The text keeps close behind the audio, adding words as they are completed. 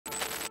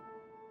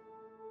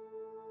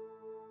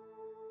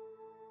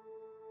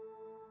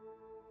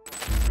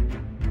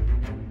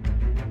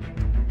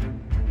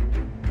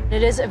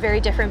It is a very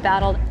different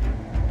battle.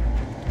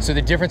 So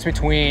the difference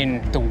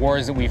between the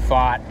wars that we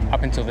fought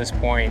up until this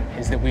point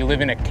is that we live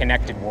in a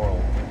connected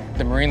world.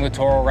 The Marine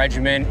Littoral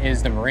Regiment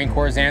is the Marine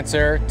Corps'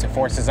 answer to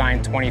Force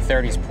Design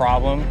 2030's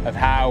problem of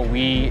how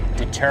we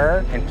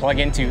deter and plug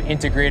into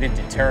integrated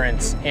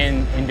deterrence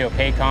in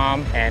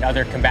Indo-PACOM and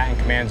other combatant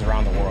commands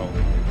around the world.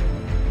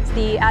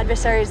 The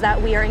adversaries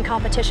that we are in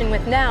competition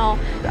with now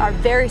are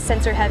very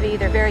sensor heavy,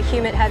 they're very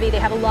human heavy, they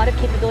have a lot of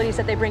capabilities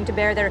that they bring to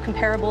bear that are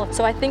comparable.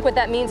 So I think what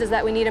that means is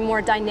that we need a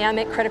more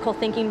dynamic, critical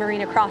thinking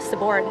Marine across the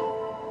board.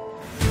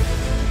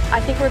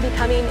 I think we're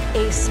becoming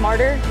a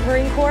smarter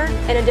Marine Corps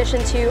in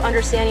addition to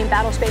understanding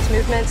battle space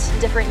movements,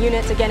 different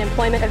units, again,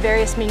 employment of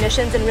various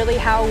munitions, and really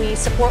how we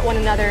support one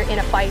another in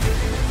a fight.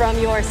 From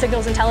your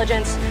signals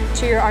intelligence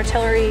to your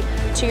artillery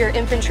to your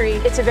infantry,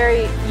 it's a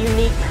very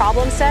unique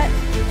problem set.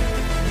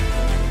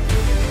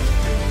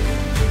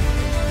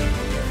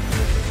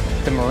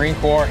 The Marine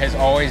Corps has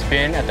always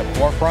been at the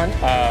forefront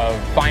of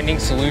finding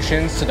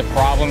solutions to the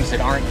problems that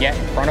aren't yet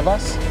in front of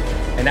us,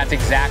 and that's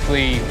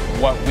exactly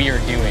what we are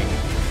doing.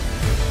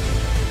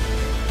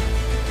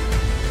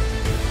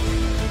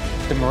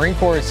 The Marine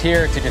Corps is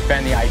here to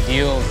defend the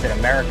ideals that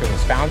America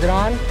was founded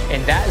on,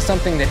 and that is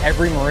something that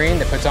every Marine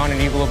that puts on an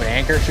Eagle of an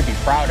Anchor should be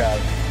proud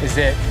of, is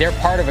that they're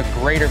part of a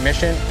greater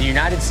mission. The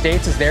United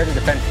States is there to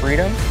defend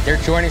freedom. They're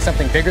joining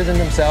something bigger than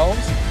themselves,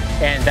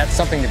 and that's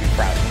something to be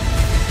proud of.